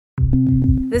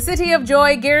The City of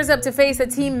Joy gears up to face a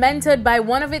team mentored by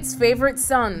one of its favorite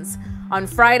sons. On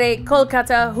Friday,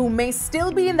 Kolkata, who may still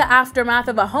be in the aftermath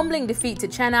of a humbling defeat to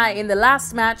Chennai in the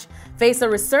last match, face a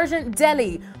resurgent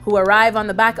Delhi, who arrive on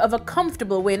the back of a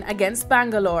comfortable win against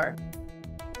Bangalore.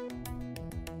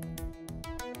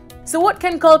 So what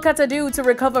can Kolkata do to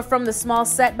recover from the small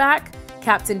setback?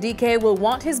 Captain DK will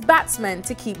want his batsmen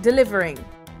to keep delivering.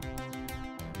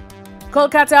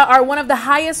 Kolkata are one of the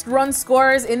highest run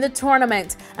scorers in the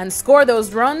tournament and score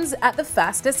those runs at the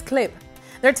fastest clip.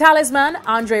 Their talisman,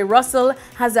 Andre Russell,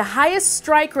 has the highest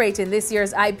strike rate in this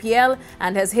year's IPL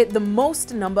and has hit the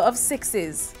most number of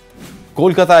sixes.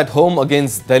 Kolkata at home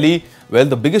against Delhi. Well,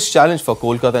 the biggest challenge for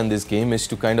Kolkata in this game is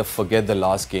to kind of forget the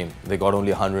last game. They got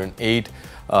only 108,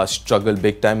 struggled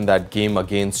big time in that game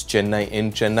against Chennai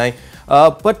in Chennai.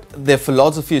 But their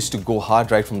philosophy is to go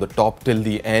hard right from the top till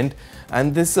the end.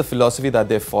 And this is a philosophy that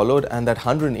they followed, and that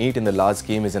 108 in the last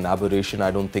game is an aberration. I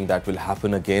don't think that will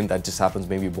happen again. That just happens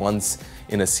maybe once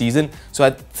in a season. So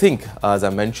I think, as I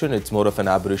mentioned, it's more of an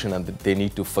aberration and they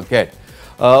need to forget.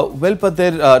 Well, but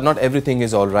not everything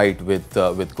is all right with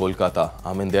Kolkata.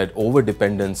 I mean, their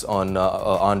over-dependence on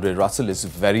Andre Russell is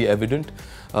very evident.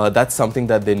 That's something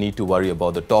that they need to worry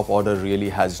about. The top order really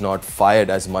has not fired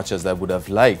as much as they would have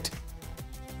liked.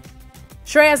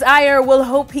 Shreyas Iyer will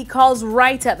hope he calls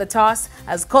right at the toss,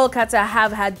 as Kolkata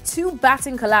have had two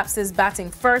batting collapses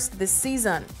batting first this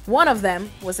season. One of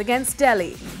them was against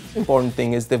Delhi. Important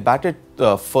thing is they've batted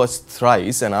first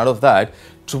thrice, and out of that,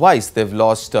 twice they've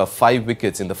lost 5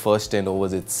 wickets in the first 10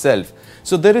 overs itself.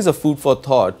 So there is a food for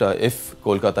thought. If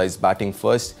Kolkata is batting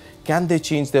first, can they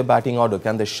change their batting order?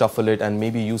 Can they shuffle it and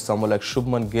maybe use someone like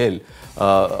Shubman Gill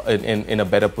in a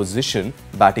better position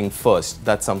batting first?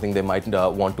 That's something they might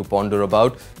want to ponder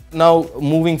about. Now,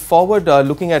 moving forward,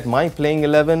 looking at my playing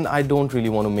 11, I don't really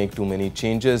want to make too many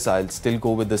changes. I'll still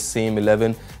go with the same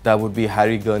 11. That would be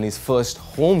Harry Gurney's first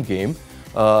home game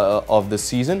of the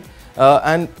season.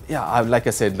 And yeah, like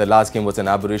I said, the last game was an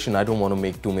aberration. I don't want to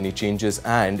make too many changes.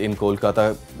 And in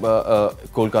Kolkata,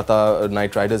 Kolkata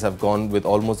Knight Riders have gone with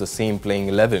almost the same playing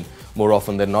 11 more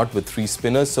often than not, with 3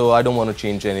 spinners. So I don't want to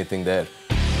change anything there.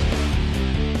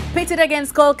 Pitted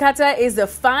against Kolkata is the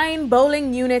fine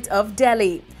bowling unit of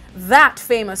Delhi. That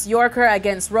famous Yorker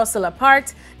against Russell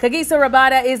apart, Kagiso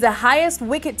Rabada is the highest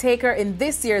wicket taker in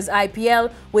this year's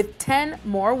IPL with 10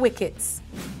 more wickets.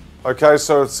 Okay,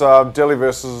 so it's Delhi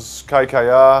versus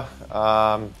KKR.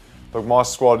 Look, my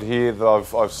squad here that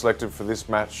I've selected for this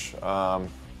match,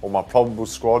 or my probable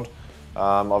squad,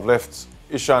 I've left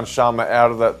Ishant Sharma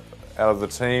out of the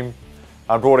team.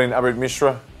 I brought in Abid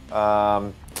Mishra,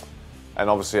 and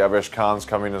obviously Avesh Khan's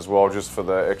come in as well, just for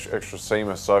the extra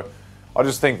seamer. So I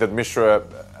just think that Mishra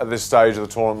at this stage of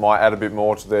the tournament might add a bit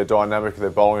more to their dynamic of their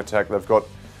bowling attack. They've got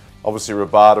obviously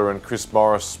Rabada and Chris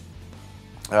Morris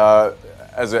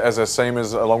as their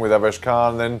seamers, along with Avesh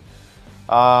Khan. Then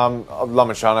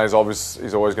Lamachane is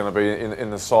always going to be in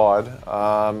the side.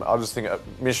 I just think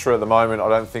Mishra at the moment, I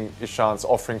don't think Ishant's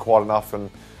offering quite enough, and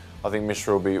I think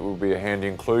Mishra will be a handy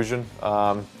inclusion.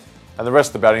 And the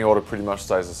rest of the batting order pretty much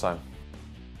stays the same.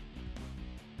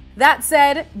 That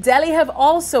said, Delhi have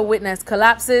also witnessed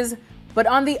collapses, but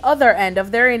on the other end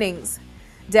of their innings.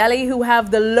 Delhi, who have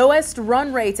the lowest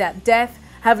run rate at death,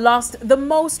 have lost the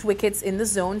most wickets in the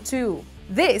zone too.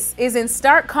 This is in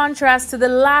stark contrast to the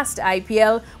last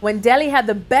IPL, when Delhi had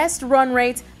the best run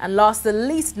rate and lost the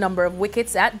least number of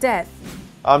wickets at death.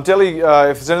 Delhi, if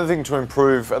there's anything to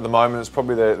improve at the moment, it's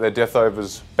probably their death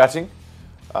overs batting.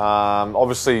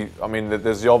 Obviously, I mean,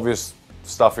 there's the obvious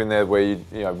stuff in there where you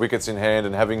know, wickets in hand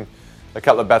and having a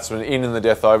couple of batsmen in the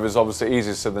death overs, obviously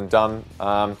easier said than done.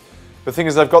 The thing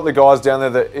is, they've got the guys down there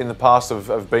that in the past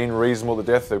have been reasonable at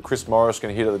the death. Chris Morris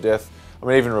can hit at the death. I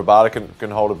mean, even Rabada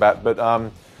can hold a bat. But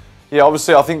yeah,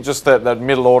 obviously, I think just that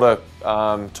middle order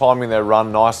timing their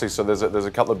run nicely. So there's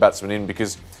a couple of batsmen in,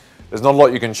 because there's not a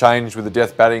lot you can change with the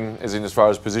death batting, as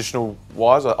far as positional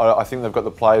wise. I think they've got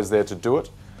the players there to do it.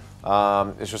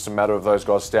 It's just a matter of those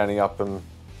guys standing up and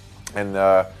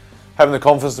having the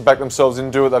confidence to back themselves in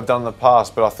and do what they've done in the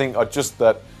past. But I think just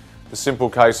that the simple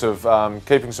case of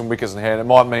keeping some wickets in hand, it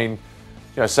might mean,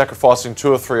 you know, sacrificing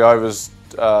 2 or 3 overs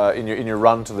in your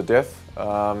run to the death,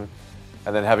 and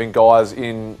then having guys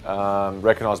in,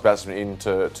 recognised batsmen in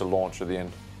to launch at the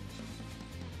end.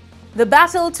 The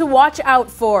battle to watch out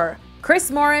for.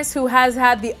 Chris Morris, who has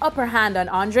had the upper hand on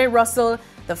Andre Russell.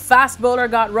 The fast bowler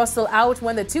got Russell out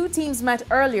when the two teams met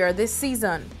earlier this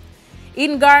season.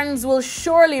 Eden Gardens will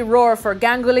surely roar for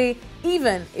Ganguly,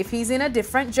 even if he's in a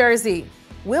different jersey.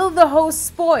 Will the host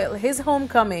spoil his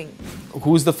homecoming?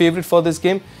 Who's the favourite for this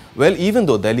game? Well, even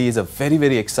though Delhi is a very,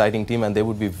 very exciting team and they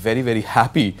would be very, very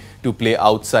happy to play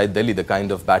outside Delhi, the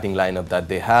kind of batting lineup that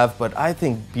they have, but I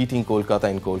think beating Kolkata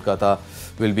in Kolkata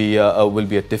will be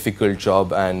a difficult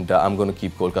job, and I'm going to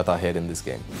keep Kolkata ahead in this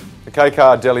game. The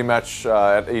KKR Delhi match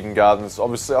at Eden Gardens,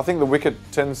 obviously, I think the wicket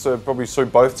tends to probably suit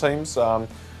both teams.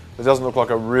 It doesn't look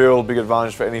like a real big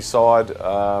advantage for any side.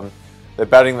 They're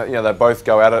batting, they both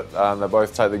go at it. They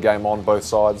both take the game on both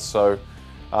sides, so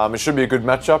it should be a good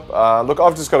matchup. Look,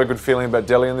 I've just got a good feeling about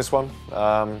Delhi in this one.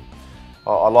 I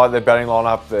like their batting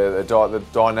lineup. They're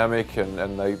dynamic,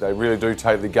 and they really do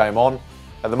take the game on.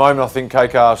 At the moment, I think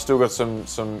KKR still got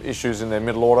some issues in their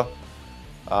middle order,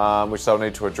 which they'll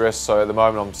need to address. So at the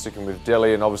moment, I'm sticking with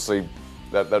Delhi, and obviously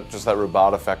that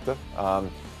Rabada factor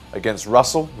against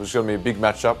Russell, which is going to be a big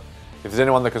matchup. If there's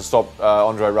anyone that can stop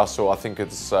Andre Russell, I think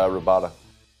it's Rabada.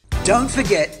 Don't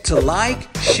forget to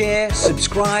like, share,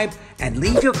 subscribe, and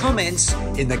leave your comments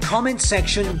in the comment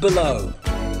section below.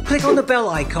 Click on the bell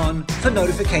icon for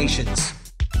notifications.